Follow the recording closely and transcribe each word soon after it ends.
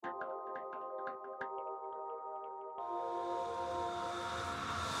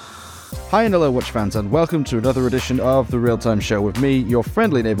Hi and hello watch fans, and welcome to another edition of The Real Time Show with me, your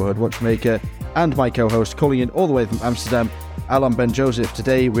friendly neighbourhood watchmaker, and my co-host calling in all the way from Amsterdam, Alain Ben-Joseph.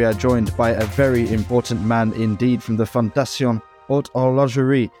 Today we are joined by a very important man indeed from the Fondation Haute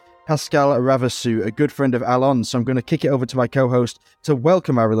Horlogerie, Pascal Ravessoud, a good friend of Alain. So I'm going to kick it over to my co-host to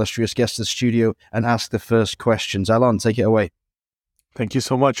welcome our illustrious guest to the studio and ask the first questions. Alain, take it away. Thank you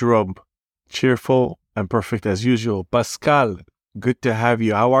so much, Rob. Cheerful and perfect as usual. Pascal, good to have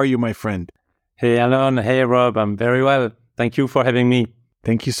you. How are you, my friend? Hey, Alain. Hey, Rob. I'm very well. Thank you for having me.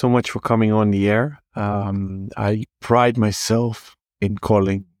 Thank you so much for coming on the air. I pride myself in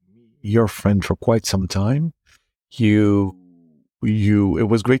calling your friend for quite some time. It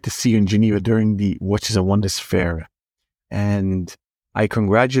was great to see you in Geneva during the Watches and Wonders Fair. And I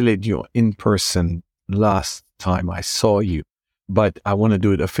congratulate you in person last time I saw you. But I want to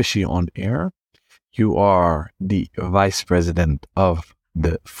do it officially on air. You are the vice president of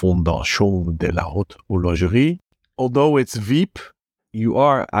the Fondation de la Haute Horlogerie. Although it's VIP, you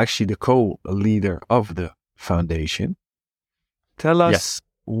are actually the co-leader of the foundation. Tell us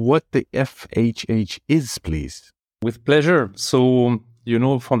what the FHH is, please. With pleasure. So,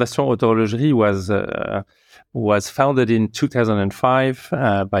 Fondation Haute Horlogerie was founded in 2005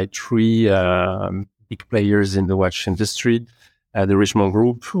 by three big players in the watch industry. The Richemont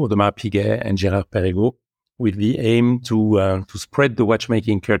Group, Audemars Piguet, and Gérard Perregaux, with the aim to spread the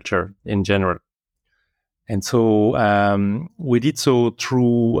watchmaking culture in general. And so we did so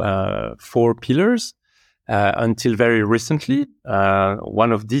through four pillars until very recently.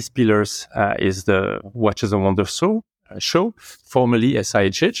 One of these pillars is the Watches and Wonders show, formerly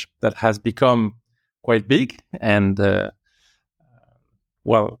SIHH, that has become quite big and,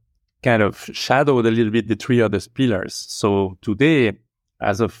 kind of shadowed a little bit the three other pillars. So today,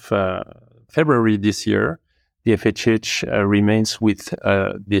 as of February this year, the FHH remains with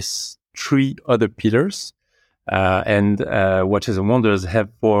these three other pillars, and Watches and Wonders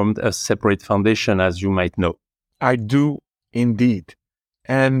have formed a separate foundation, as you might know. I do indeed.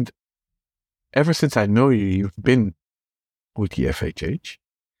 And ever since I know you, you've been with the FHH,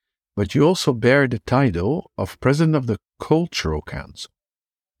 but you also bear the title of President of the Cultural Council.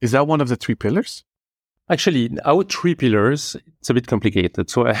 Is that one of the three pillars? Actually, our three pillars, it's a bit complicated.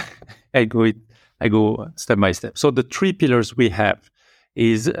 So I go step by step. So the three pillars we have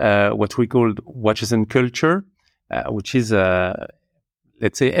is what we call Watches and Culture, which is,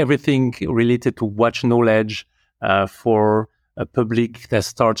 let's say, everything related to watch knowledge for a public that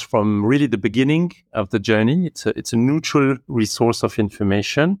starts from really the beginning of the journey. It's a neutral resource of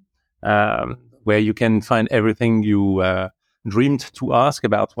information where you can find everything you dreamed to ask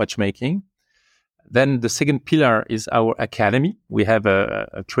about watchmaking. Then the second pillar is our academy. We have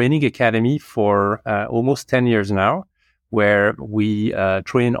a training academy for almost 10 years now, where we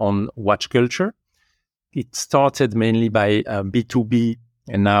train on watch culture. It started mainly by B2B,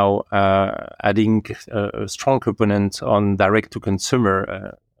 and now adding a strong component on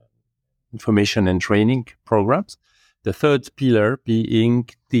direct-to-consumer information and training programs. The third pillar being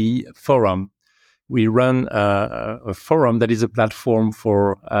the forum. We run a forum that is a platform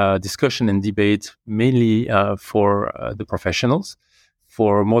for discussion and debate, mainly for the professionals,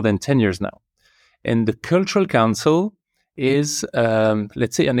 for more than 10 years now. And the Cultural Council is,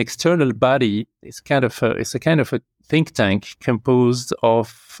 let's say, an external body. It's a kind of a think tank composed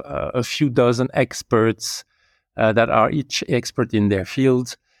of a few dozen experts that are each expert in their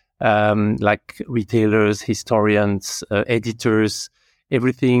field, like retailers, historians, editors,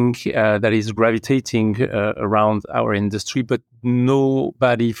 everything that is gravitating around our industry, but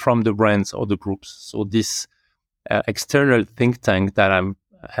nobody from the brands or the groups. So this external think tank that I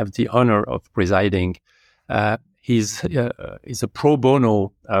have the honor of presiding is a pro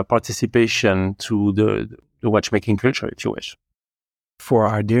bono participation to the watchmaking culture, if you wish. For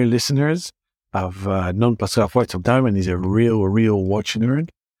our dear listeners, I've known Pascal for quite some time, and he's a real watch nerd.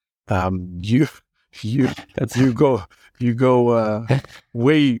 You go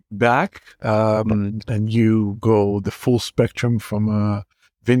way back, and you go the full spectrum from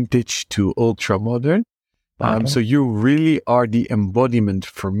vintage to ultra modern. So you really are the embodiment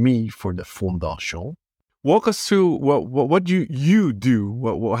for me for the Fondation. Walk us through what you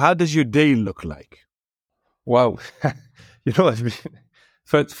do. How does your day look like? Wow,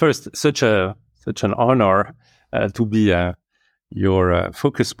 first, such an honor to be your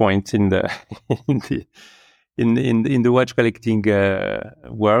focus point in the in the watch collecting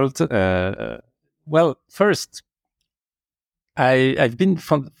world. Well, first, I've been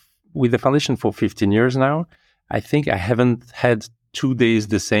with the foundation for 15 years now. I think I haven't had 2 days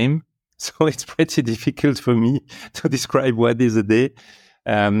the same, so it's pretty difficult for me to describe what is a day.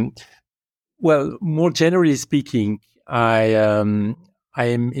 Well, more generally speaking, I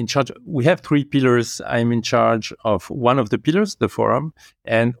am in charge. We have three pillars. I'm in charge of one of the pillars, the forum,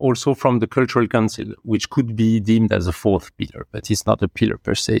 and also from the cultural council, which could be deemed as a fourth pillar, but it's not a pillar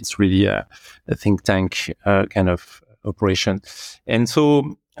per se. It's really a think tank kind of operation. And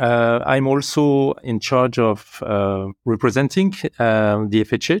so I'm also in charge of representing the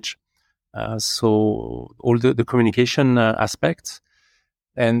FHH. So all the communication aspects.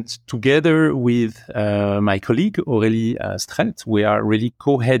 And together with my colleague, Aurélie Strelt, we are really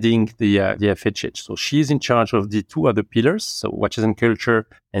co-heading the FHH. So she's in charge of the two other pillars, so Watches and Culture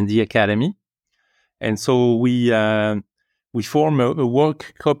and the Academy. And so we form a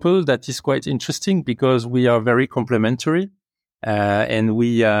work couple that is quite interesting because we are very complementary. And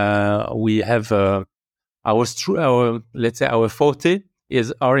we have let's say our forte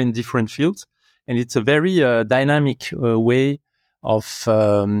are in different fields. And it's a very dynamic way of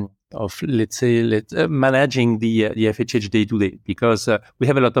let's say managing the FHH day to day, because we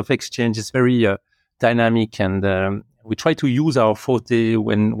have a lot of exchange. It's very dynamic, and we try to use our forte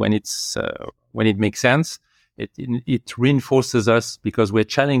when it makes sense. It reinforces us because we're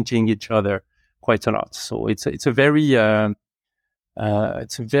challenging each other quite a lot. So it's a very I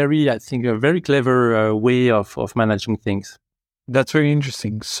think a very clever way of managing things. That's very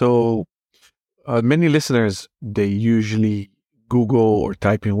interesting. So many listeners, they usually Google or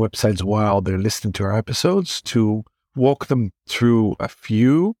type in websites while they're listening to our episodes. To walk them through a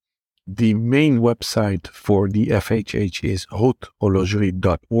few, the main website for the FHH is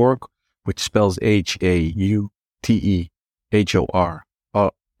Horlogerie.org, which spells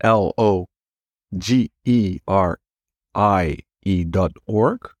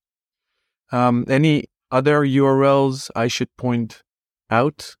HAUTEHORLOGERIE.org. Any other URLs I should point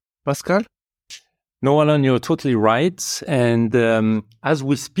out, Pascal? No, Alan, you're totally right. And as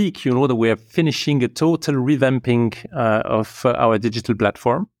we speak, you know that we are finishing a total revamping of our digital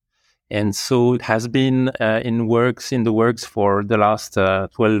platform. And so it has been in the works for the last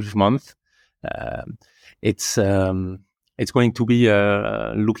 12 months. It's going to be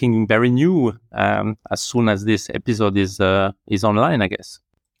looking very new as soon as this episode is online, I guess.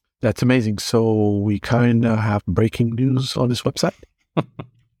 That's amazing. So we kind of have breaking news on this website?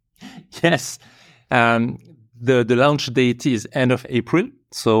 Yes. The launch date is end of April.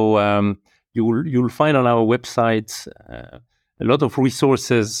 So you'll find on our website a lot of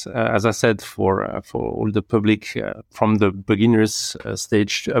resources, as I said, for all the public, from the beginners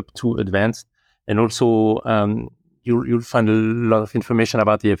stage up to advanced. And also you'll find a lot of information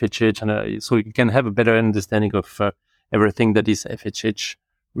about the FHH, and so you can have a better understanding of everything that is FHH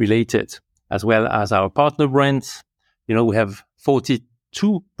related, as well as our partner brands. You know, we have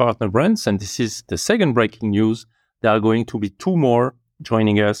 42 partner brands, and this is the second breaking news. There are going to be 2 more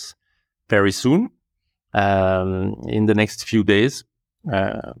joining us very soon, in the next few days.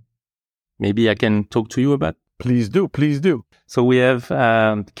 Maybe I can talk to you about. Please do. So we have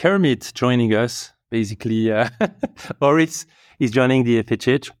Kermit joining us, basically. Boris is joining the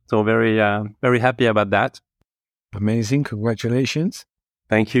FHH. So very happy about that. Amazing. Congratulations.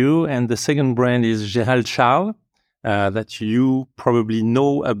 Thank you. And the second brand is Gérald Charles, that you probably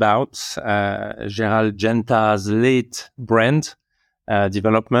know about. Gérald Genta's late brand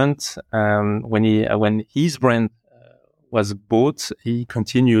development. When his brand was bought, he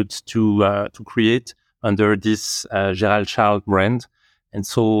continued to create under this Gérald Charles brand. And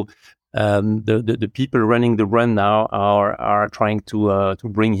so the people running the brand now are trying to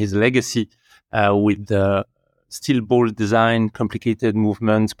bring his legacy with the still bold design, complicated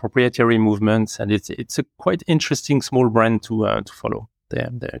movements, proprietary movements, and it's a quite interesting small brand to follow.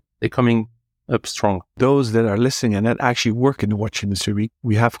 They're coming up strong. Those that are listening and that actually work in the watch industry,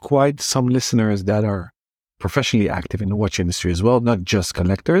 we have quite some listeners that are professionally active in the watch industry as well, not just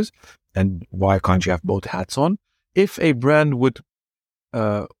collectors. And why can't you have both hats on? If a brand would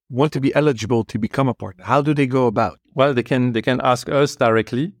want to be eligible to become a partner, how do they go about? Well, they can ask us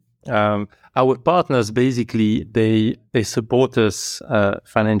directly. Our partners, basically, they support us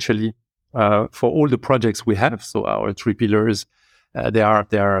financially for all the projects we have. So our 3 pillars, they are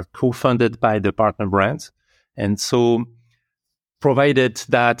co-funded by the partner brands, and so provided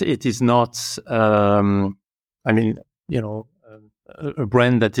that it is not, a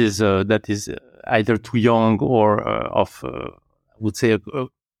brand that is either too young or of, I would say,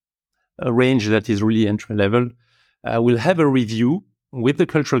 a range that is really entry level, we'll have a review with the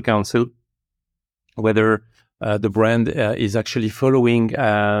Cultural Council whether the brand is actually following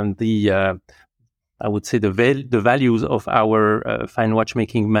I would say the values of our fine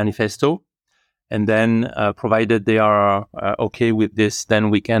watchmaking manifesto, and then provided they are okay with this, then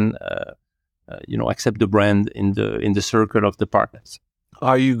we can accept the brand in the circle of the partners.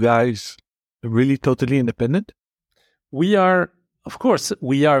 Are you guys really totally independent? We are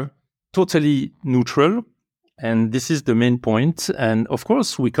totally neutral, and this is the main point. And of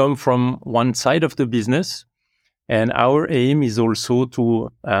course, we come from one side of the business, and our aim is also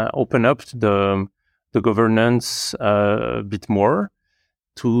to open up the governance a bit more.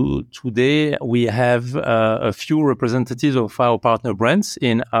 Today, we have a few representatives of our partner brands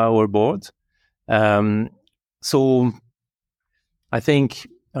in our board. So I think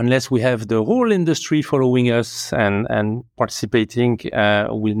unless we have the whole industry following us and participating,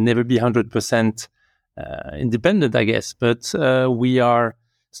 we'll never be 100% independent, I guess. But we are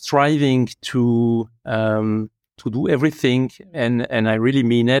striving to do everything, and I really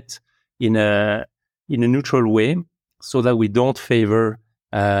mean it, in a neutral way, so that we don't favor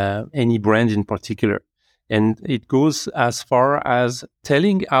any brand in particular. And it goes as far as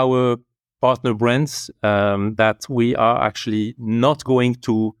telling our partner brands that we are actually not going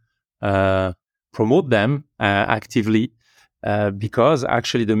to promote them actively, because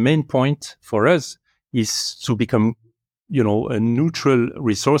actually the main point for us is to become, a neutral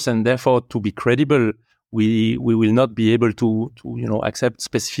resource, and therefore to be credible. We will not be able to accept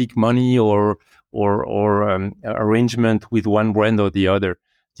specific money or arrangement with one brand or the other.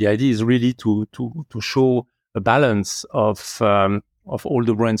 The idea is really to show a balance of all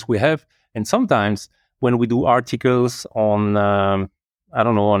the brands we have. And sometimes when we do articles on, on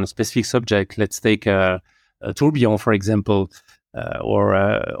a specific subject, let's take a tourbillon, for example,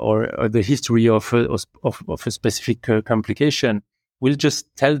 or the history of a specific complication, we'll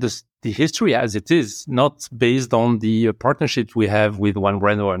just tell the history as it is, not based on the partnership we have with one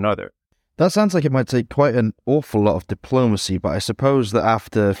brand or another. That sounds like it might take quite an awful lot of diplomacy, but I suppose that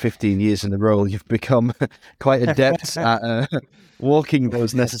after 15 years in the role, you've become quite adept at walking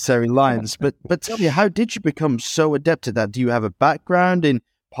those necessary lines. But tell me, how did you become so adept at that? Do you have a background in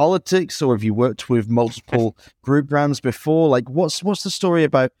politics, or have you worked with multiple group brands before? Like, what's the story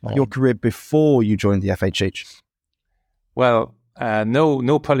about your career before you joined the FHH? Well,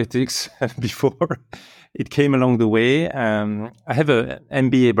 no politics before. It came along the way. I have an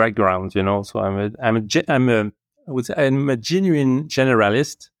MBA background, so I'm a genuine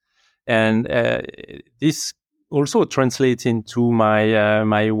generalist, and this also translates into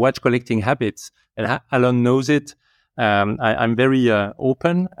my watch collecting habits. And Alan knows it. I'm very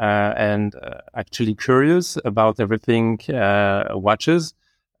open and actually curious about everything watches,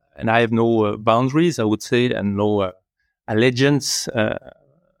 and I have no boundaries, I would say, and no allegiance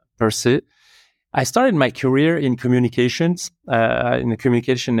per se. I started my career in communications, in a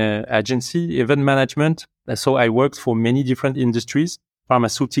communication agency, event management. So I worked for many different industries,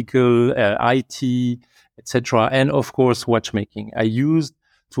 pharmaceutical, IT, etc., and of course watchmaking. I used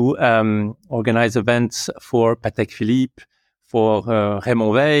to organize events for Patek Philippe, for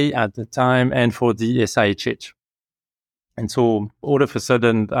Raymond Weil at the time, and for the SIHH. And so all of a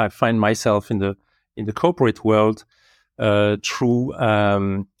sudden, I find myself in the corporate world through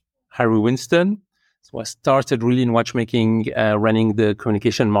Harry Winston. So I started really in watchmaking, running the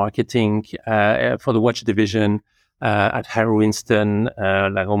communication marketing for the watch division at Harry Winston,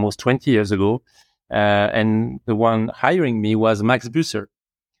 like almost 20 years ago. And the one hiring me was Max Busser.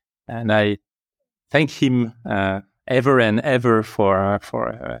 And I thank him ever and ever for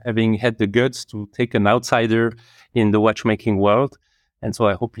having had the guts to take an outsider in the watchmaking world. And so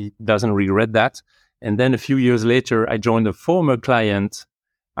I hope he doesn't regret that. And then a few years later, I joined a former client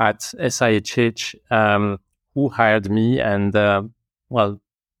at SIHH who hired me, and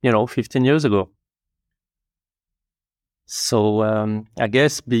 15 years ago. So I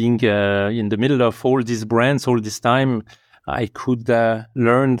guess being in the middle of all these brands all this time, I could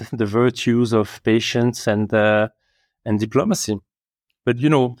learn the virtues of patience and diplomacy. But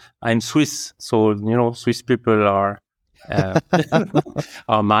I'm Swiss, so Swiss people are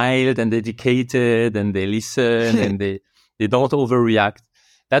are mild and dedicated, and they listen and they don't overreact.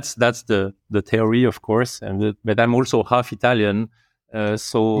 That's the theory, of course. But I'm also half Italian,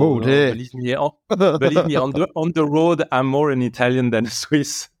 so believe me, on the road, I'm more an Italian than a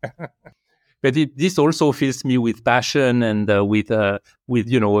Swiss. But this also fills me with passion and with a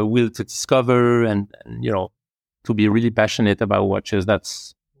will to discover and to be really passionate about watches. That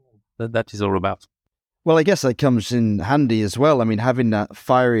is all about. Well, I guess that comes in handy as well. I mean, having that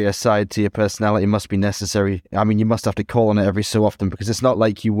fierier side to your personality must be necessary. I mean, you must have to call on it every so often, because it's not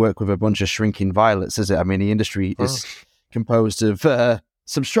like you work with a bunch of shrinking violets, is it? I mean, the industry is composed of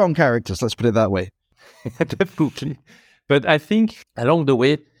some strong characters, let's put it that way. Definitely. But I think along the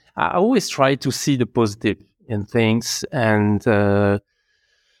way, I always try to see the positive in things. And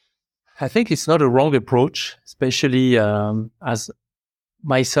I think it's not a wrong approach, especially as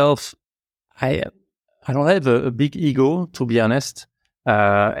myself. I don't have a big ego, to be honest,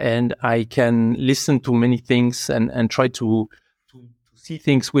 and I can listen to many things and try to see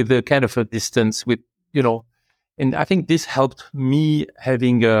things with a kind of a distance. And I think this helped me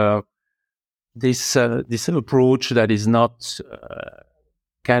having this approach that is not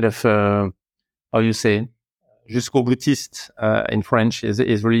kind of how you say jusqu'au boutiste in French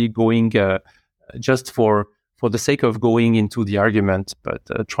is really going just for the sake of going into the argument, but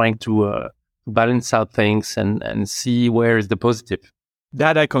trying to balance out things and see where is the positive.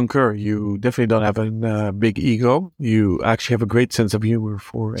 That I concur. You definitely don't have a big ego. You actually have a great sense of humor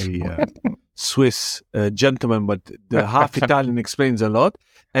for a Swiss gentleman, but the half Italian explains a lot.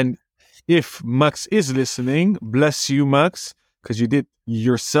 And if Max is listening, bless you, Max, because you did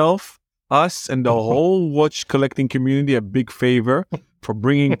yourself, us, and the whole watch collecting community a big favor for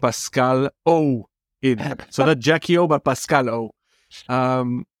bringing Pascal O in. So not Jackie O, but Pascal O.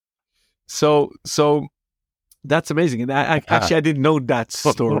 So that's amazing. And I didn't know that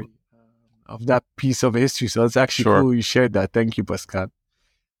story of that piece of history. So it's actually cool you shared that. Thank you, Pascal.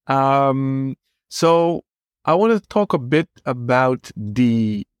 So I want to talk a bit about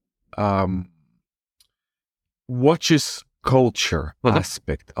the watches culture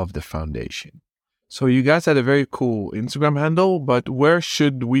aspect of the foundation. So you guys had a very cool Instagram handle, but where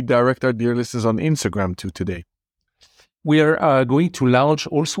should we direct our dear listeners on Instagram to today? We are going to launch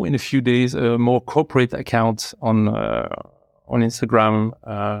also in a few days a more corporate account on Instagram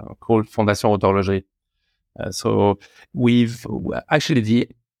called Fondation Horlogerie. So we've actually the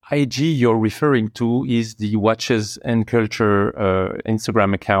IG you're referring to is the Watches and Culture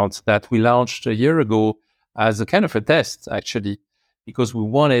Instagram account that we launched a year ago as a kind of a test, actually, because we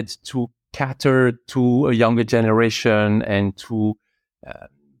wanted to cater to a younger generation and to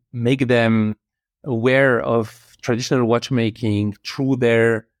make them aware of traditional watchmaking through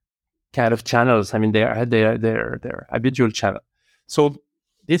their kind of channels. I mean, their habitual channel. So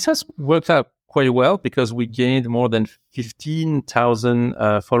this has worked out quite well because we gained more than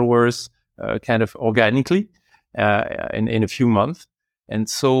 15,000 followers kind of organically in a few months. And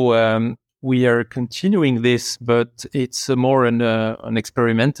so we are continuing this, but it's more an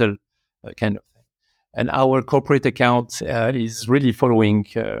experimental kind of thing. And our corporate account is really following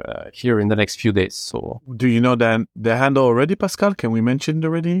here in the next few days. So, do you know the handle already, Pascal? Can we mention it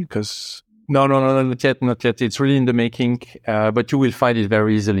already? Because no, not yet. It's really in the making, but you will find it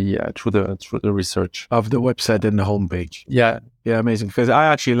very easily through the research of the website and the homepage. Yeah, amazing. Because I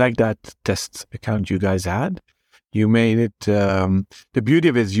actually like that test account you guys had. You made it. The beauty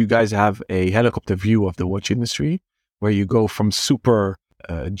of it is you guys have a helicopter view of the watch industry, where you go from super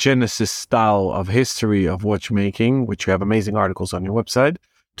Genesis style of history of watchmaking, which you have amazing articles on your website,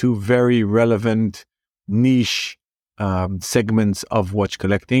 to very relevant niche segments of watch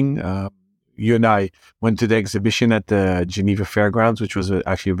collecting. You and I went to the exhibition at the Geneva Fairgrounds, which was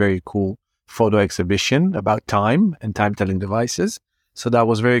actually a very cool photo exhibition about time and time-telling devices. So that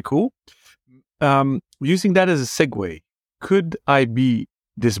was very cool. Using that as a segue, could I be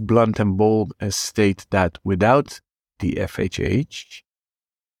this blunt and bold and state that without the FHH,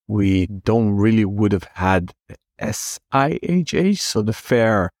 we don't really would have had SIHH, so the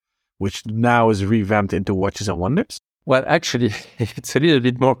fair, which now is revamped into Watches and Wonders? Well, actually, it's a little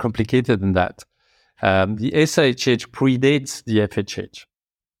bit more complicated than that. The SIHH predates the FHH.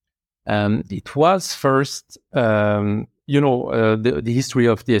 It was first, the history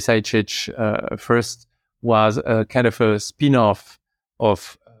of the SIHH first was a kind of a spin-off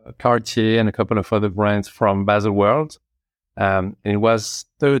of Cartier and a couple of other brands from Baselworld. It was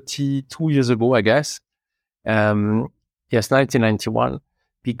 32 years ago, I guess. Yes, 1991.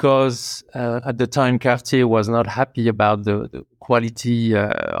 Because at the time, Cartier was not happy about the quality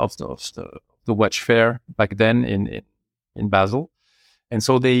of the watch fair back then in Basel. And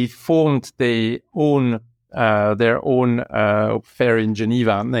so they formed their own fair in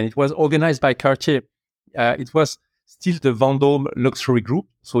Geneva. And it was organized by Cartier. It was still the Vendôme luxury group.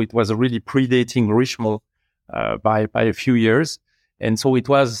 So it was really predating Richemont by a few years. And so it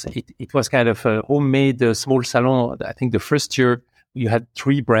was kind of a homemade small salon. I think the first year you had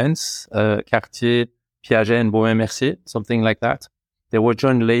 3 brands, Cartier, Piaget, and Baume & Mercier, something like that. They were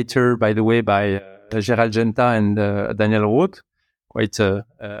joined later, by the way, by Gérald Genta and Daniel Haute, quite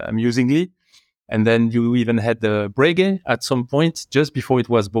amusingly. And then you even had the Breguet at some point, just before it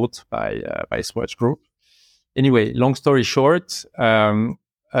was bought by Swatch Group. Anyway, long story short,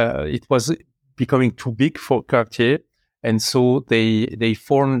 it was becoming too big for Cartier. And so they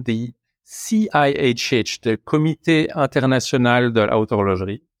formed the CIHH, the Comité International de la Haute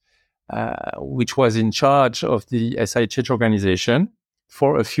Horlogerie, which was in charge of the SIHH organization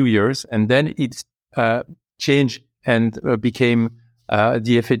for a few years, and then it changed and became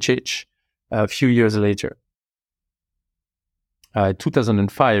the FHH a few years later.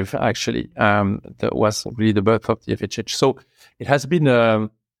 2005, actually, that was really the birth of the FHH. So it has been a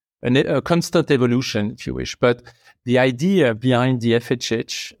constant evolution, if you wish. But the idea behind the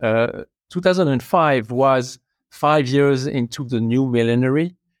FHH, 2005 was 5 years into the new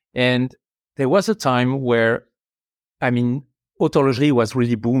millenary. And there was a time where, Horlogerie was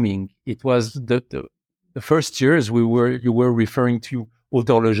really booming. It was the first years you were referring to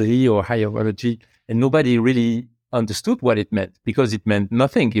Horlogerie or high horology, and nobody really understood what it meant, because it meant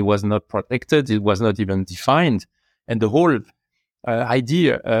nothing. It was not protected. It was not even defined. And the whole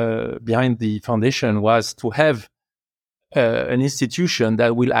idea behind the foundation was to have an institution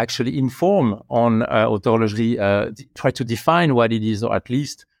that will actually inform on horlogerie, try to define what it is, or at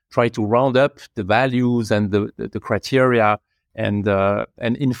least try to round up the values and the criteria, and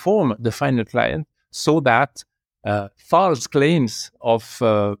inform the final client, so that false claims of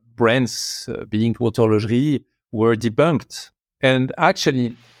brands being horlogerie were debunked. And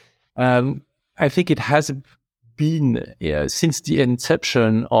actually, I think it has been since the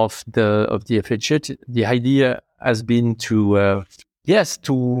inception of the FHH, the idea has been to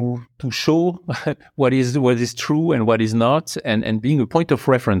show what is true and what is not, and being a point of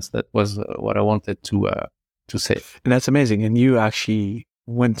reference. That was what I wanted to say. And that's amazing. And you actually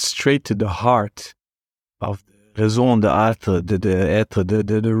went straight to the heart of the raison d'être,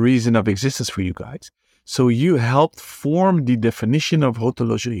 the reason of existence for you guys. So you helped form the definition of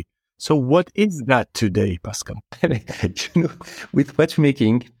horlogerie. So what is that today, Pascal? With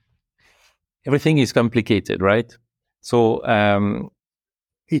watchmaking, everything is complicated, right? So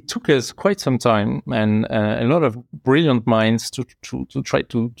it took us quite some time and a lot of brilliant minds to try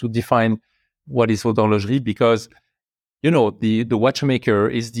to define what is horlogerie, because the watchmaker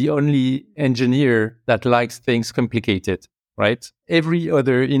is the only engineer that likes things complicated, right? Every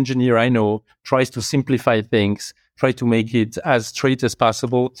other engineer I know tries to simplify things, try to make it as straight as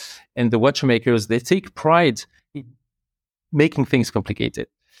possible. And the watchmakers, they take pride in making things complicated.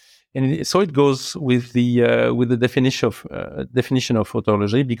 And so it goes with the definition of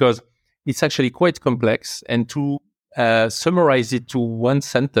horlogerie, because it's actually quite complex. And to summarize it to one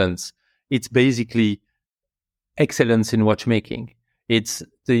sentence, it's basically excellence in watchmaking. It's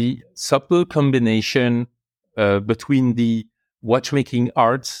the subtle combination between the watchmaking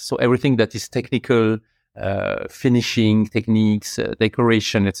arts, so everything that is technical, finishing techniques,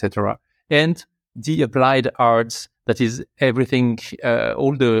 decoration, etc., and the applied arts, that is everything,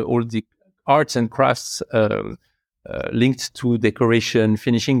 all the arts and crafts linked to decoration,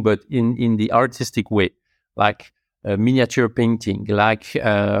 finishing, but in the artistic way, like miniature painting, like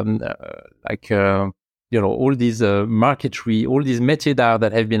all these marquetry, all these métiers d'art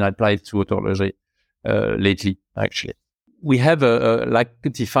that have been applied to horlogerie lately. Actually, we have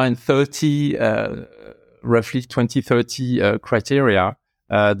defined 30, roughly 20-30 criteria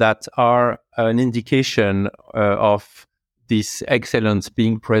that are an indication of this excellence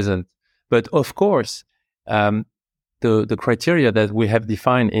being present. But of course, the criteria that we have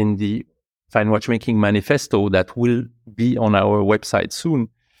defined in the Fine Watchmaking Manifesto that will be on our website soon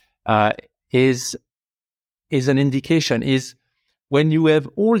is an indication. Is when you have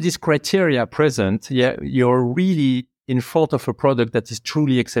all these criteria present, you're really in front of a product that is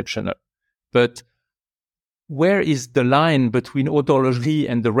truly exceptional. But where is the line between horlogerie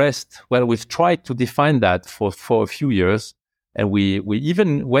and the rest? Well, we've tried to define that for a few years, and we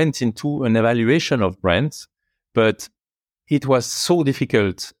even went into an evaluation of brands, but it was so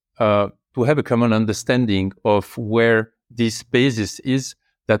difficult to have a common understanding of where this basis is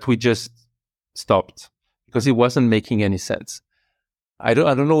that we just stopped, because it wasn't making any sense. I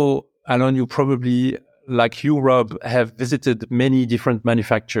don't know, Alan, you probably, like you, Rob, have visited many different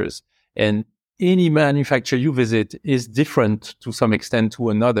manufacturers, and any manufacturer you visit is different to some extent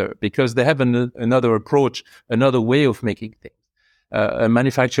to another, because they have another approach, another way of making things. A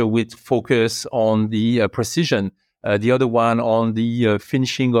manufacturer with focus on the precision, the other one on the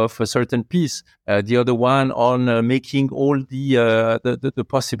finishing of a certain piece, the other one on making all the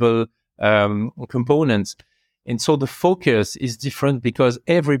possible components. And so the focus is different, because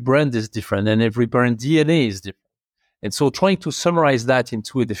every brand is different and every brand DNA is different. And so trying to summarize that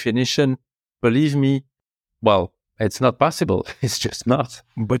into a definition, believe me, well, it's not possible. It's just not.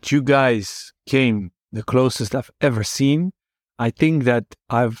 But you guys came the closest I've ever seen. I think that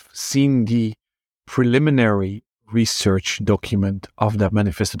I've seen the preliminary research document of that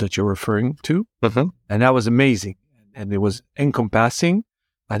manifesto that you're referring to. Mm-hmm. And that was amazing. And it was encompassing.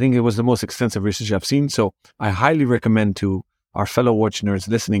 I think it was the most extensive research I've seen. So I highly recommend to our fellow watch nerds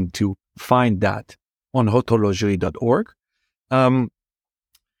listening to find that on horlogerie.org.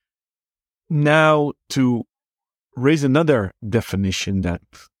 Now, to raise another definition that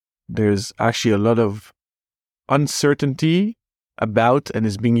there's actually a lot of uncertainty about and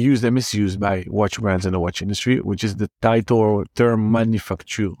is being used and misused by watch brands in the watch industry, which is the title or term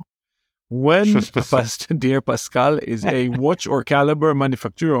manufacture. When, dear Pascal, is a watch or caliber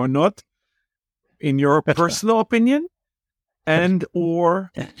manufacturer or not, in your personal opinion? And or,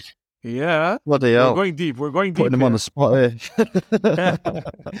 yeah, What the hell? We're going deep. Putting him on the spot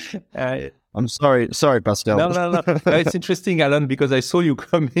here. I'm sorry, Pascal. No. It's interesting, Alan, because I saw you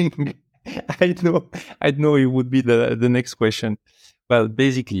coming. I know it would be the next question. Well,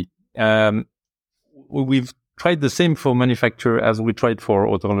 basically, we've tried the same for manufacturer as we tried for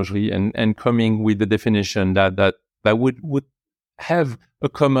horlogerie, and coming with the definition that would have a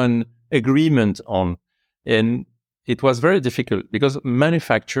common agreement on. And it was very difficult because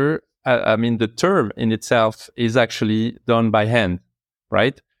manufacture, the term in itself is actually done by hand,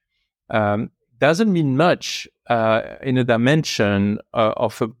 right? Doesn't mean much in a dimension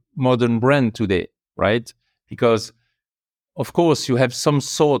of a modern brand today, right? Because, of course, you have some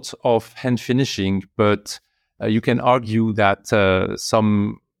sort of hand finishing, but you can argue that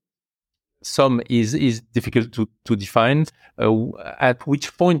some is difficult to define. At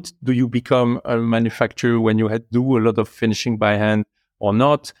which point do you become a manufacturer when you do a lot of finishing by hand or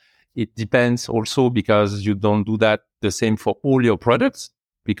not? It depends also because you don't do that the same for all your products.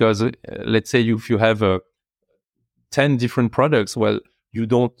 Because let's say if you have 10 different products, well, you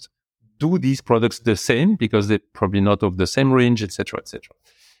don't do these products the same because they're probably not of the same range, etc., etc.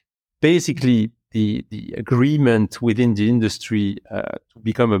 Basically, the agreement within the industry to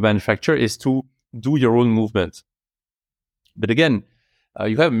become a manufacturer is to do your own movement. But again,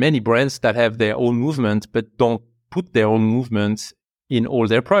 you have many brands that have their own movement, but don't put their own movements in all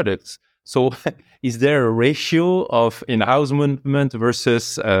their products. So is there a ratio of in-house movement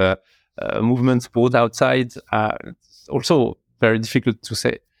versus movements bought outside? It's also very difficult to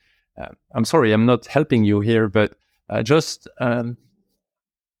say. I'm sorry, I'm not helping you here, but just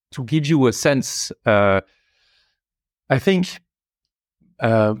to give you a sense, I think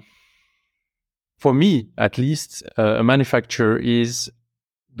for me, at least, a manufacturer is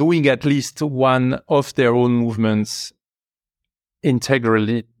doing at least one of their own movements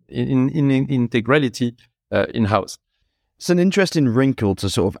integrally in-house. It's an interesting wrinkle to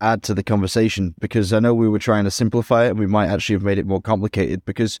sort of add to the conversation, because I know we were trying to simplify it and we might actually have made it more complicated,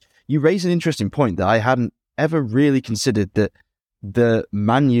 because you raise an interesting point that I hadn't ever really considered, that the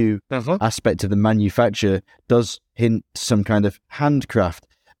aspect of the manufacture does hint some kind of handcraft.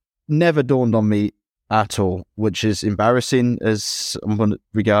 Never dawned on me at all, which is embarrassing, as someone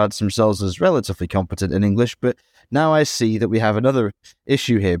regards themselves as relatively competent in English. But now I see that we have another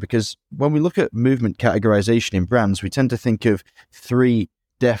issue here, because when we look at movement categorization in brands, we tend to think of three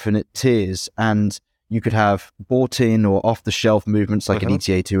definite tiers, and you could have bought-in or off-the-shelf movements like an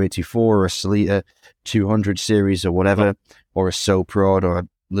ETA 2824 or a Salita 200 series or whatever, or a Soprod or a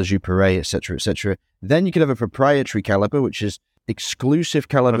Le Jouperet, etc., etc. Then you could have a proprietary caliber, which is exclusive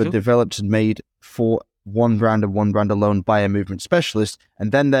caliber developed and made for one brand and one brand alone by a movement specialist.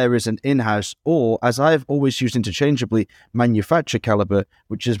 And then there is an in-house, or, as I've always used interchangeably, manufacture caliber,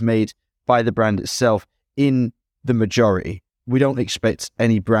 which is made by the brand itself in the majority. We don't expect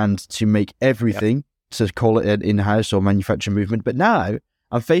any brand to make everything to call it an in-house or manufacture movement. But now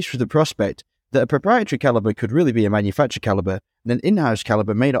I'm faced with the prospect that a proprietary caliber could really be a manufacture caliber, and an in-house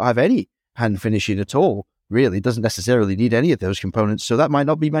caliber may not have any hand finishing at all. Really, it doesn't necessarily need any of those components, so that might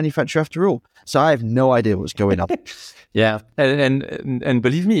not be manufacture after all. So I have no idea what's going on. Yeah, and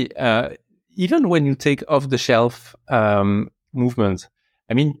believe me, even when you take off-the-shelf movements,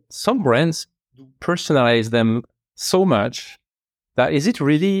 I mean, some brands personalize them so much that is it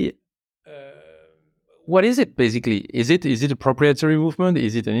really? What is it basically? Is it a proprietary movement?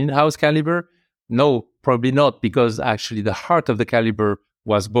 Is it an in-house caliber? No, probably not, because actually the heart of the caliber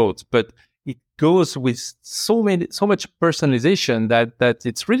was bought, but it goes with so much personalization that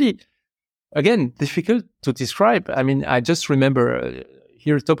it's really, again, difficult to describe. I mean, I just remember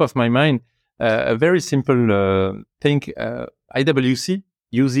here, top of my mind, a very simple thing, IWC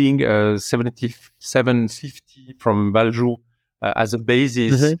using 7750 from Valjoux as a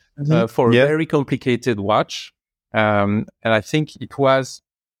basis for a very complicated watch. And I think it was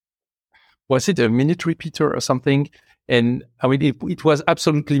it a minute repeater or something? And I mean, it was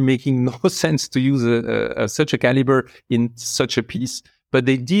absolutely making no sense to use such a caliber in such a piece, but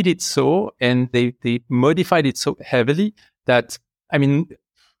they did it so, and they modified it so heavily that, I mean,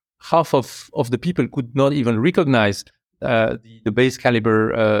 half of the people could not even recognize the base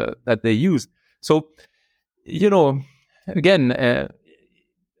caliber that they used. So, again,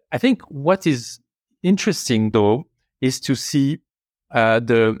 I think what is interesting though is to see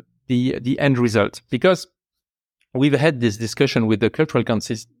the end result, because we've had this discussion with the cultural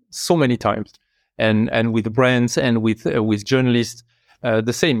council so many times, and with brands and with journalists,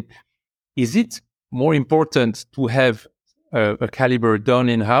 the same. Is it more important to have a caliber done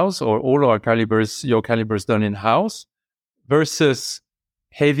in-house, or all your calibers done in-house, versus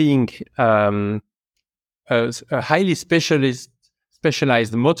having a highly specialized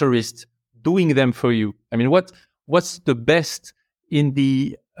motorist doing them for you? I mean, what's the best in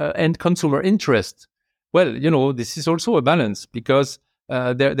the end consumer interest? Well, this is also a balance, because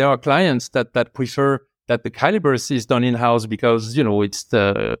there are clients that prefer that the calibers is done in-house, because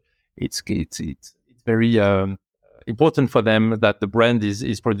it's very important for them that the brand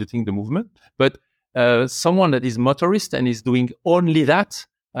is producing the movement. But someone that is motorist and is doing only that,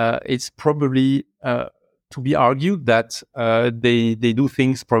 it's probably to be argued that they do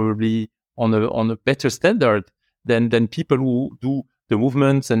things probably on a better standard than people who do the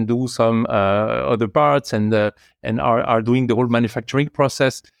movements and do some other parts and are doing the whole manufacturing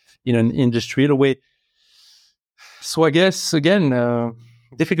process in an industrial way. So I guess, again,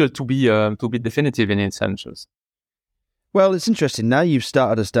 difficult to be definitive in essentials. Well, it's interesting. Now you've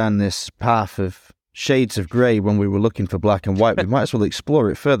started us down this path of shades of grey when we were looking for black and white. We might as well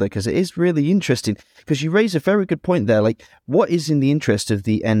explore it further, because it is really interesting. Because you raise a very good point there. Like, what is in the interest of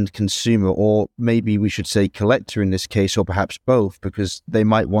the end consumer, or maybe we should say collector in this case, or perhaps both, because they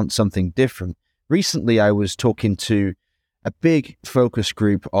might want something different. Recently, I was talking to a big focus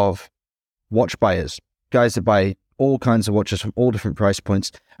group of watch buyers, guys that buy all kinds of watches from all different price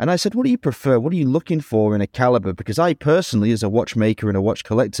points. And I said, what do you prefer? What are you looking for in a caliber? Because I personally, as a watchmaker and a watch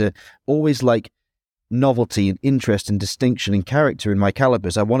collector, always like novelty and interest and distinction and character in my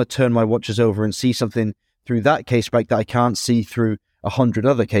calibers. I want to turn my watches over and see something through that caseback that I can't see through 100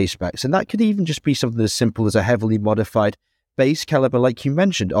 other casebacks. And that could even just be something as simple as a heavily modified base caliber, like you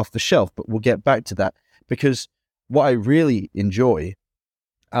mentioned, off the shelf. But we'll get back to that, because what I really enjoy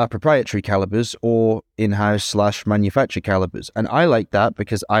are proprietary calibers or in-house / manufactured calibers. And I like that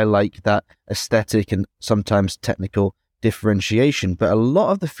because I like that aesthetic and sometimes technical differentiation. But a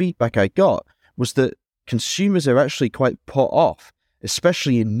lot of the feedback I got was that consumers are actually quite put off,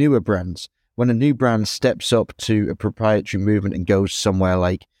 especially in newer brands. When a new brand steps up to a proprietary movement and goes somewhere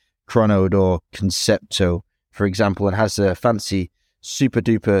like Chronode or Concepto, for example, and has a fancy super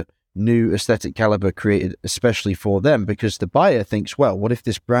duper new aesthetic caliber created especially for them, because the buyer thinks, well, what if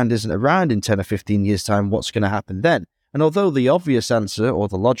this brand isn't around in 10 or 15 years time? What's going to happen then? And although the obvious answer, or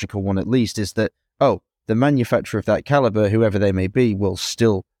the logical one at least, is that, oh, the manufacturer of that caliber, whoever they may be, will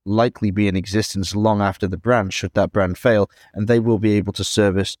still likely be in existence long after the brand, should that brand fail, and they will be able to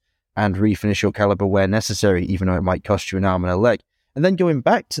service and refinish your caliber where necessary, even though it might cost you an arm and a leg. And then going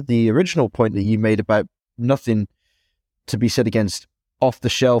back to the original point that you made about nothing to be said against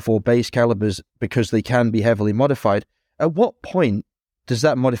off-the-shelf or base calibers because they can be heavily modified, at what point does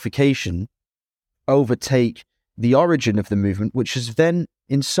that modification overtake the origin of the movement, which has then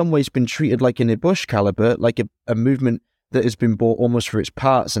in some ways been treated like an bush caliber, like a movement that has been bought almost for its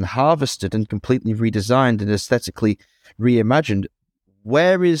parts and harvested and completely redesigned and aesthetically reimagined?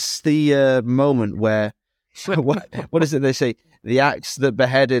 Where is the moment where, what is it they say? The axe that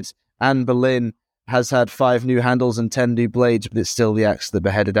beheaded Anne Boleyn has had 5 new handles and 10 new blades, but it's still the axe that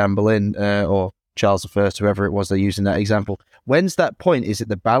beheaded Anne Boleyn, or Charles I, whoever it was they used in that example. When's that point? Is it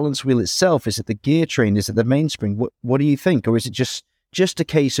the balance wheel itself? Is it the gear train? Is it the mainspring? What do you think? Or is it just a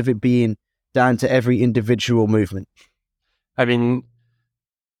case of it being down to every individual movement? I mean,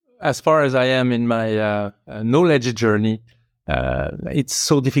 as far as I am in my knowledge journey, it's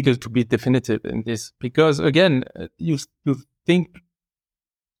so difficult to be definitive in this, because again, you think,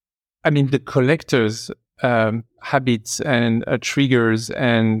 I mean, the collectors' habits and triggers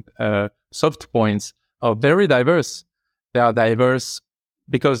and soft points are very diverse. They are diverse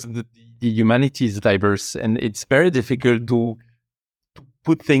because the humanity is diverse, and it's very difficult to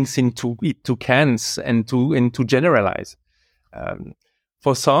put things into cans and to generalize.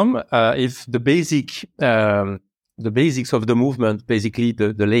 For some, if the basics of the movement, basically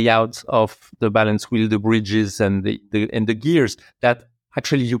the layout of the balance wheel, the bridges, and the gears, that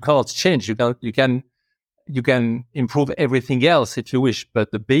actually you cannot change. You can improve everything else if you wish,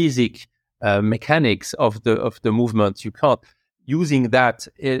 but the basic mechanics of the movement, you can't. Using that,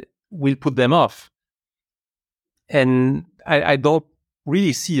 it will put them off. And I don't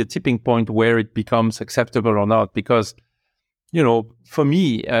really see a tipping point where it becomes acceptable or not, because for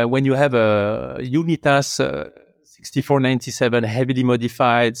me, when you have a Unitas 6497 heavily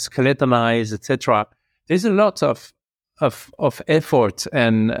modified, skeletonized, etc., there's a lot of effort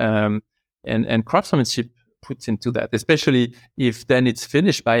and craftsmanship put into that, especially if then it's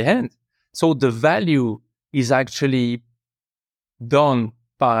finished by hand. So the value is actually done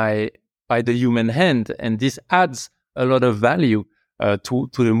by the human hand, and this adds a lot of value to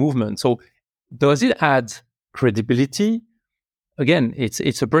the movement. So does it add credibility? Again,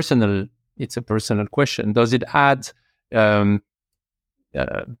 it's a personal question. Does it add I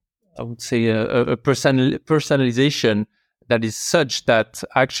would say a personalization that is such that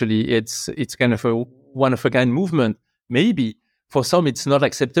actually it's kind of a one of a kind movement? Maybe for some it's not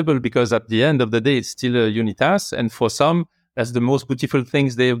acceptable because at the end of the day it's still a Unitas, and for some that's the most beautiful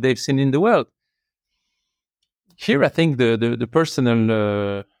things they've seen in the world. Here, I think the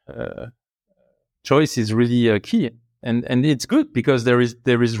personal choice is really key, and it's good because there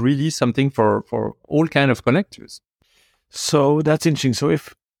is really something for all kind of collectors. So that's interesting. So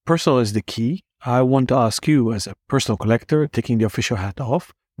if personal is the key, I want to ask you, as a personal collector, taking the official hat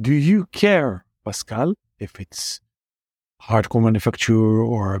off, do you care, Pascal, if it's hardcore manufacturer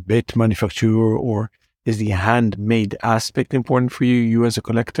or a bit manufacturer, or is the handmade aspect important for you as a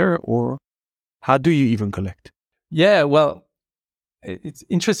collector, or how do you even collect? Yeah, well, it's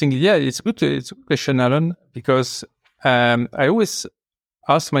interesting. Yeah, it's a good question, Alan, because I always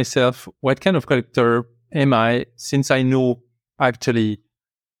ask myself, what kind of collector am I, since I know actually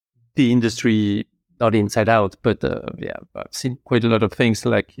the industry, not inside out, but I've seen quite a lot of things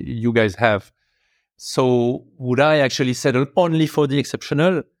like you guys have. So would I actually settle only for the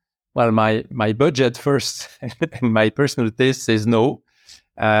exceptional? Well, my budget first and my personal taste says no.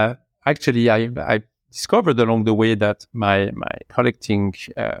 Actually, I discovered along the way that my collecting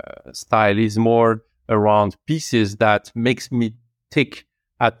style is more around pieces that makes me tick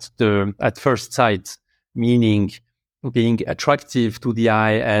at first sight, meaning being attractive to the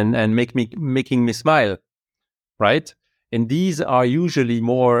eye and making me smile, right? And these are usually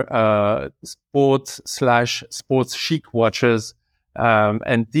more sports chic watches,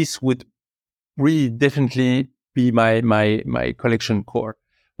 and this would really definitely be my collection core.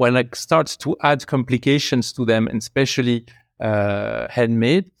 When I start to add complications to them, and especially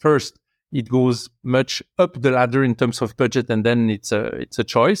handmade, first it goes much up the ladder in terms of budget, and then it's a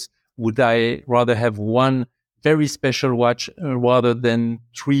choice. Would I rather have one very special watch rather than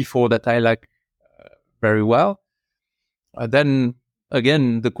 3-4 that I like very well? Then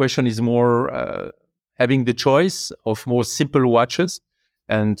again, the question is more having the choice of more simple watches,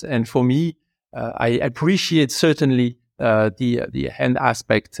 and for me, I appreciate certainly the hand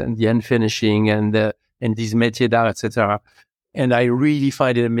aspect and the hand finishing and these métiers d'art, etc. And I really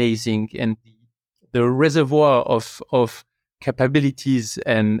find it amazing, and the reservoir of capabilities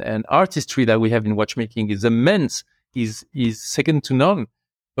and artistry that we have in watchmaking is immense, is second to none.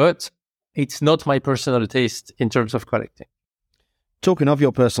 But it's not my personal taste in terms of collecting. Talking of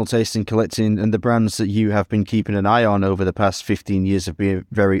your personal taste in collecting and the brands that you have been keeping an eye on over the past 15 years of being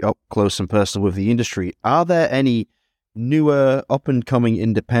very up close and personal with the industry, are there any newer, up-and-coming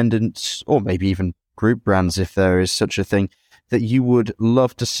independents, or maybe even group brands, if there is such a thing, that you would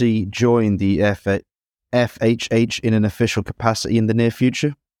love to see join the FHH in an official capacity in the near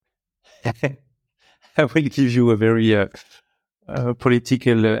future? I will give you a very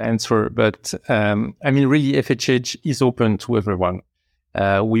political answer, but really, FHH is open to everyone.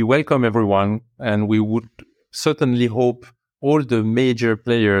 We welcome everyone, and we would certainly hope all the major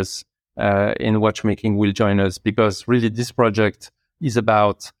players in watchmaking will join us, because really this project is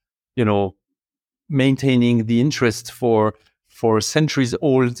about, maintaining the interest for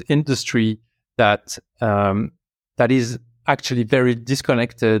centuries-old industry that is actually very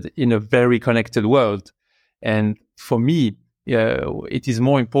disconnected in a very connected world. And for me, it is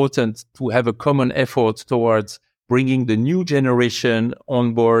more important to have a common effort towards bringing the new generation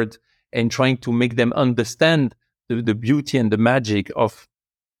on board and trying to make them understand the beauty and the magic of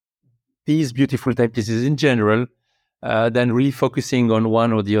these beautiful timepieces in general, than really focusing on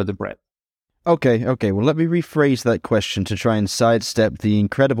one or the other brand. Okay. Well, let me rephrase that question to try and sidestep the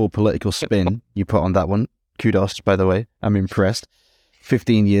incredible political spin you put on that one. Kudos, by the way. I'm impressed.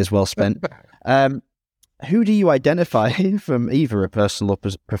 15 years well spent. Who do you identify from either a personal or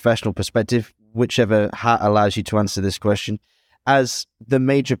professional perspective, whichever hat allows you to answer this question, as the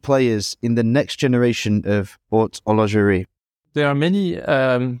major players in the next generation of Haute Horlogerie? There are many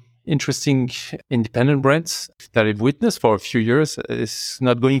interesting independent brands that I've witnessed for a few years. It's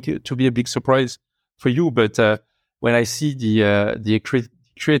not going to be a big surprise for you, but when I see the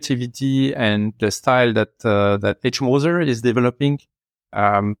creativity and the style that H. Moser is developing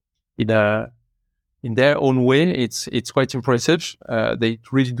in their own way, it's quite impressive. They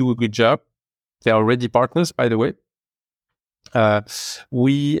really do a good job. They are already partners, by the way.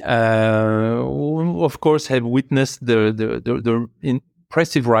 We of course have witnessed the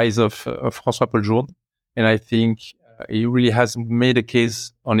impressive rise of François Paul Journe, and I think he really has made a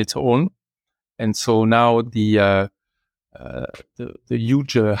case on its own. And so now the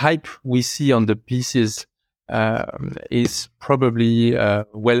huge hype we see on the pieces is probably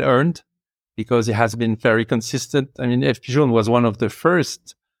well earned, because it has been very consistent. I mean, F. Journe was one of the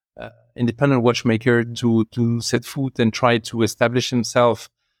first independent watchmaker to set foot and try to establish himself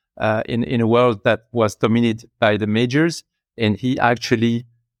in a world that was dominated by the majors, and he actually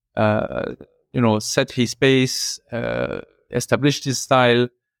set his pace, established his style,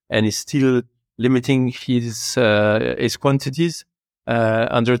 and is still limiting his quantities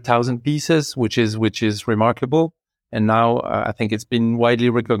under 1,000 pieces, which is remarkable. And now I think it's been widely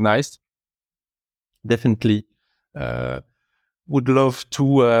recognized. Definitely would love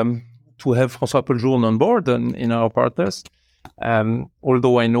to have François Paul Journe on board in our partners.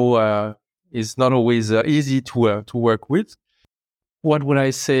 Although I know it's not always easy to work with. What would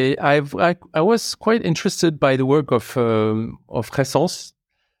I say? I was quite interested by the work of Ravessoud.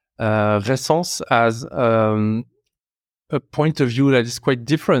 Ravessoud has a point of view that is quite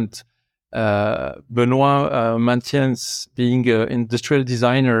different. Benoit maintains, being an industrial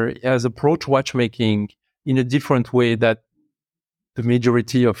designer, he has approached watchmaking in a different way that the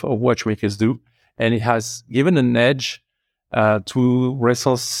majority of watchmakers do, and it has given an edge to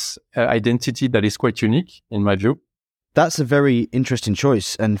Ravessoud's identity that is quite unique, in my view. That's a very interesting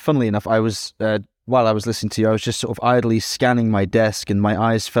choice. And funnily enough, I was while I was listening to you, I was just sort of idly scanning my desk, and my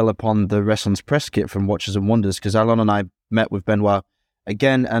eyes fell upon the Ravessoud's press kit from Watches and Wonders, because Alain and I met with Benoit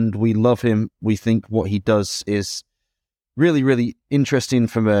again, and we love him. We think what he does is really, really interesting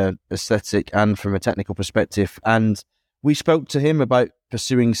from a aesthetic and from a technical perspective. And we spoke to him about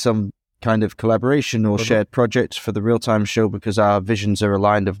pursuing some kind of collaboration or shared project for the Real-Time show, because our visions are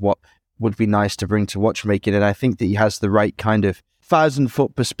aligned of what would be nice to bring to watchmaking. And I think that he has the right kind of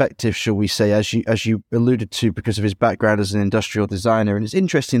 1,000-foot perspective, shall we say, as you alluded to, because of his background as an industrial designer. And it's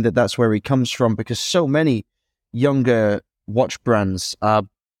interesting that that's where he comes from, because so many younger watch brands are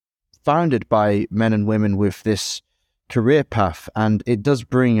founded by men and women with this career path, and it does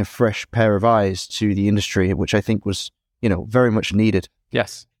bring a fresh pair of eyes to the industry, which I think was, very much needed.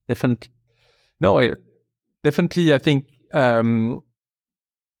 Yes, definitely. No, definitely. I think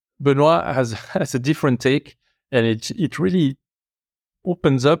Benoit has a different take, and it really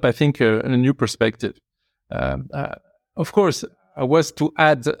opens up, I think, a new perspective. Of course, I was to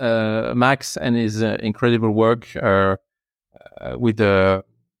add Max and his incredible work with the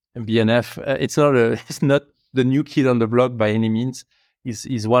BNF. It's not the new kid on the block by any means.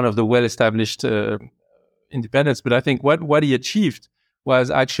 He's one of the well-established independents. But I think what he achieved was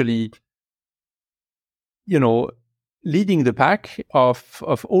actually, leading the pack of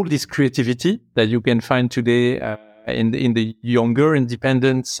all this creativity that you can find today in the younger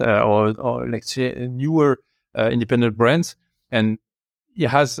independents or let's say newer independent brands. And he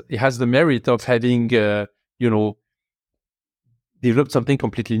has the merit of having developed something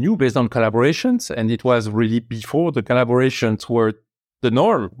completely new based on collaborations, and it was really before the collaborations were the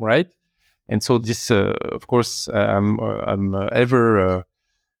norm, right? And so this, of course, I'm ever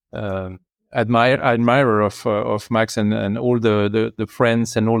admirer of Max and all the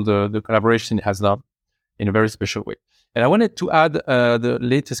friends and all the collaboration he has done in a very special way. And I wanted to add the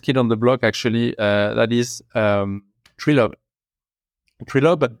latest kid on the block, actually, that is Trilob.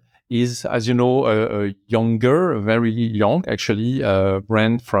 Trilob is, as you know, a very young, actually,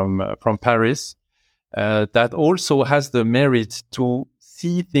 brand from Paris that also has the merit to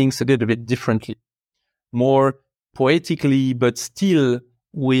see things a little bit differently, more poetically, but still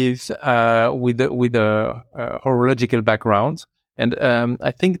with a horological background. And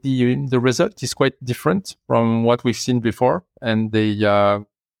I think the result is quite different from what we've seen before, and they are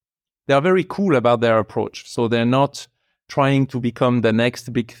very cool about their approach. So they're not trying to become the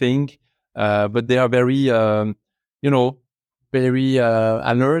next big thing, but they are very, very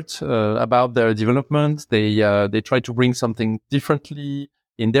alert about their development. They try to bring something differently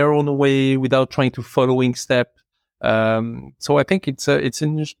in their own way without trying to following step. So I think it's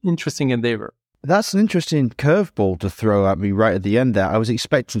an interesting endeavor. That's an interesting curveball to throw at me right at the end there. I was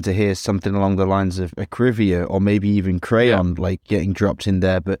expecting to hear something along the lines of Acrivia or maybe even Crayon, like getting dropped in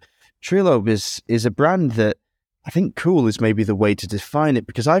there. But Trilob is a brand that I think cool is maybe the way to define it,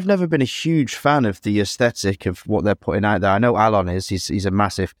 because I've never been a huge fan of the aesthetic of what they're putting out there. I know Alon is. He's a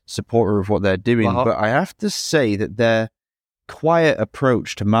massive supporter of what they're doing, but I have to say that their quiet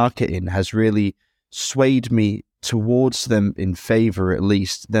approach to marketing has really swayed me towards them in favor, at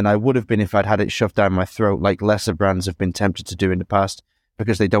least, than I would have been if I'd had it shoved down my throat, like lesser brands have been tempted to do in the past,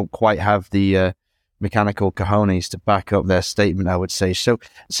 because they don't quite have the mechanical cojones to back up their statement, I would say. So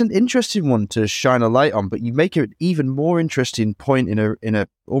it's an interesting one to shine a light on, but you make an even more interesting point in a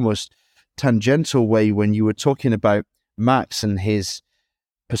almost tangential way when you were talking about Max and his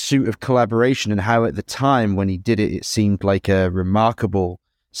pursuit of collaboration, and how at the time when he did it, it seemed like a remarkable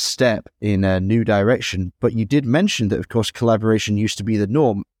step in a new direction. But you did mention that, of course, collaboration used to be the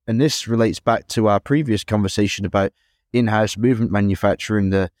norm. And this relates back to our previous conversation about in-house movement manufacturing,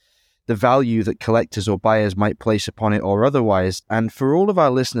 the value that collectors or buyers might place upon it or otherwise. And for all of our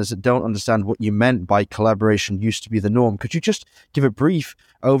listeners that don't understand what you meant by collaboration used to be the norm, could you just give a brief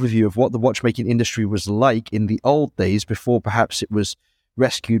overview of what the watchmaking industry was like in the old days before perhaps it was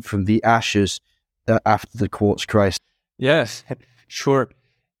rescued from the ashes after the quartz crisis? Yes, sure.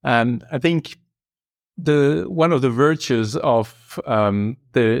 I think one of the virtues of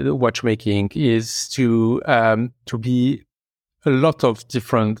the watchmaking is to be a lot of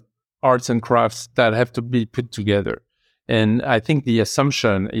different arts and crafts that have to be put together. And I think the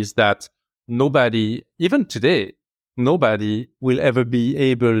assumption is that nobody, even today, nobody will ever be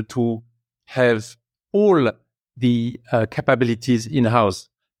able to have all the capabilities in-house,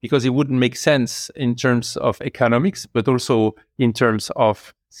 because it wouldn't make sense in terms of economics, but also in terms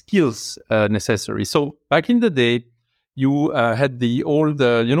of skills necessary. So back in the day, you had the old,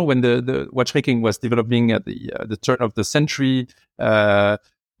 when the watchmaking was developing at the turn of the century,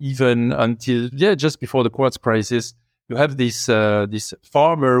 even until just before the quartz crisis, you have these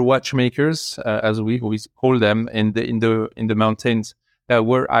farmer watchmakers, as we call them, in the mountains, that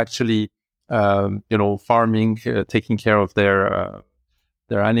were actually farming, taking care of their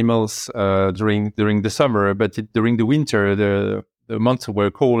animals during the summer, but during the winter the months were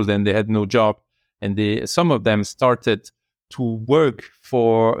cold and they had no job, and some of them started to work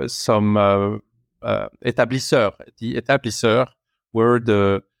for some établisseurs. The établisseurs were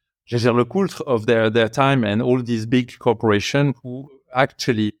the Gégère-Lecoultre of their time, and all these big corporations who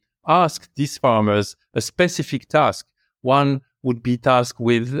actually asked these farmers a specific task. One would be tasked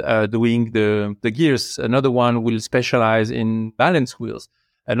with doing the gears. Another one will specialize in balance wheels.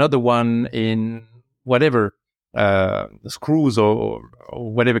 Another one in whatever, screws or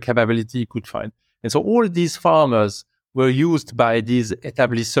whatever capability you could find. And so all these farmers were used by these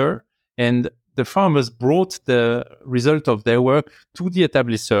établisseurs, and the farmers brought the result of their work to the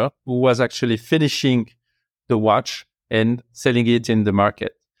établisseur, who was actually finishing the watch and selling it in the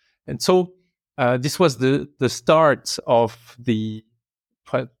market. And so this was the start of the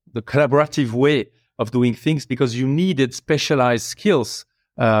collaborative way of doing things, because you needed specialized skills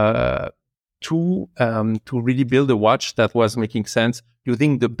to really build a watch that was making sense,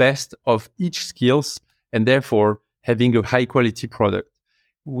 using the best of each skills, and therefore having a high quality product,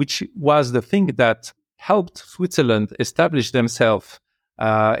 which was the thing that helped Switzerland establish themselves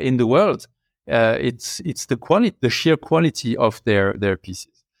in the world. It's the quality, the sheer quality of their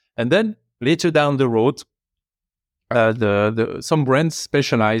pieces. And then later down the road, some brands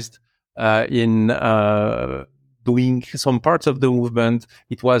specialized in doing some parts of the movement.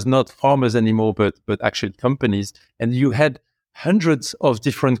 It was not farmers anymore, but actually companies. And you had hundreds of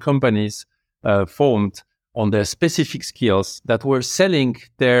different companies formed on their specific skills that were selling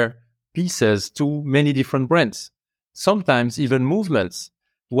their pieces to many different brands, sometimes even movements.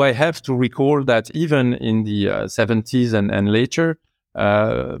 Do I have to recall that even in the 70s and later,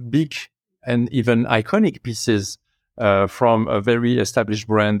 big and even iconic pieces from a very established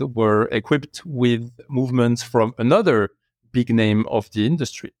brand were equipped with movements from another big name of the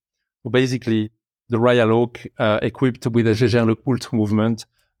industry. So basically, the Royal Oak equipped with a Gégère-Lecoultre movement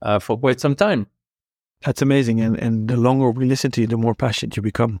for quite some time. That's amazing. And the longer we listen to you, the more passionate you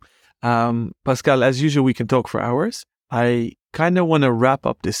become. Pascal, as usual, we can talk for hours. I kind of want to wrap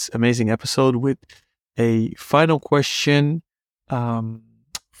up this amazing episode with a final question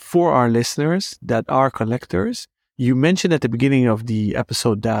for our listeners that are collectors. You mentioned at the beginning of the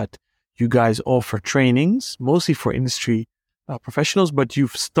episode that you guys offer trainings, mostly for industry professionals, but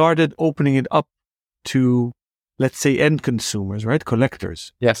you've started opening it up to, let's say, end consumers, right?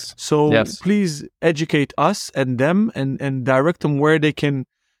 Collectors. Yes. So yes. Please educate us and them and direct them where they can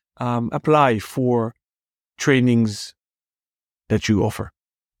apply for trainings that you offer.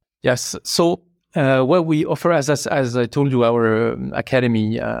 Yes. So Well, we offer, as I told you, our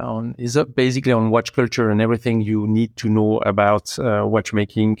academy is basically on watch culture and everything you need to know about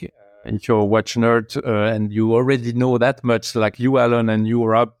watchmaking. If you're a watch nerd and you already know that much, like you, Alan, and you,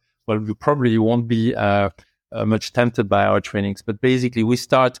 Rob, well, you probably won't be much tempted by our trainings. But basically, we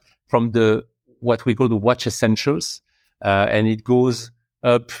start from what we call the watch essentials, and it goes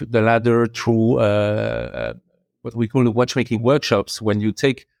up the ladder through what we call the watchmaking workshops, when you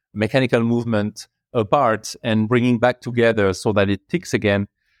take mechanical movement apart and bringing back together so that it ticks again.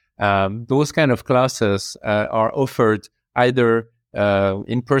 Those kind of classes are offered either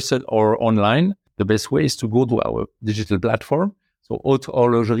in person or online. The best way is to go to our digital platform, so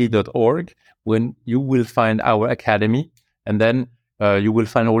horlogerie.org, when you will find our academy, and then you will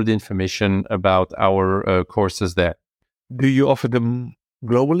find all the information about our courses there. Do you offer them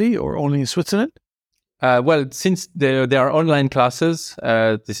globally or only in Switzerland? Well, since there are online classes,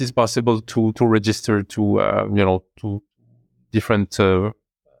 this is possible to register to different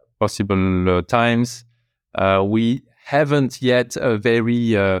possible times. We haven't yet a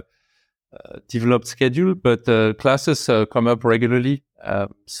very developed schedule, but classes come up regularly.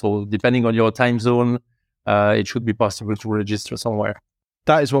 So depending on your time zone, it should be possible to register somewhere.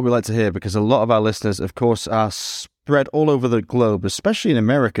 That is what we like to hear, because a lot of our listeners, of course, are spread all over the globe, especially in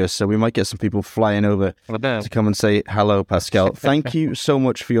America. So we might get some people flying over to come and say hello, Pascal. Thank you so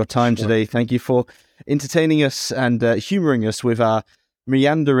much for your time today. Thank you for entertaining us and humoring us with our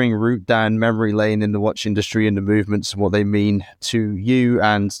meandering route down memory lane in the watch industry and the movements and what they mean to you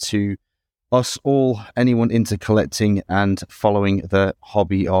and to us all, anyone into collecting and following the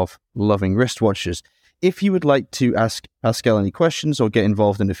hobby of loving wristwatches. If you would like to ask Pascal any questions or get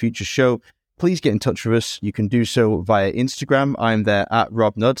involved in a future show, please get in touch with us. You can do so via Instagram. I'm there at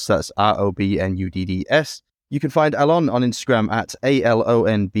RobNuds. That's ROBNUDDS. You can find Alon on Instagram at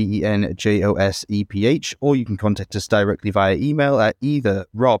ALONBENJOSEPH, or you can contact us directly via email at either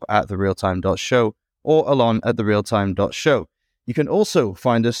rob@therealtime.show or alon@therealtime.show. You can also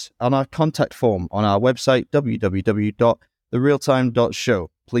find us on our contact form on our website, www.therealtime.show.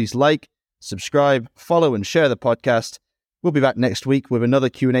 Please like, subscribe, follow, and share the podcast. We'll be back next week with another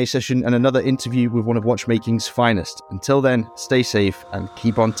Q&A session and another interview with one of watchmaking's finest. Until then, stay safe and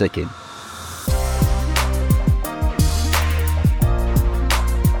keep on ticking.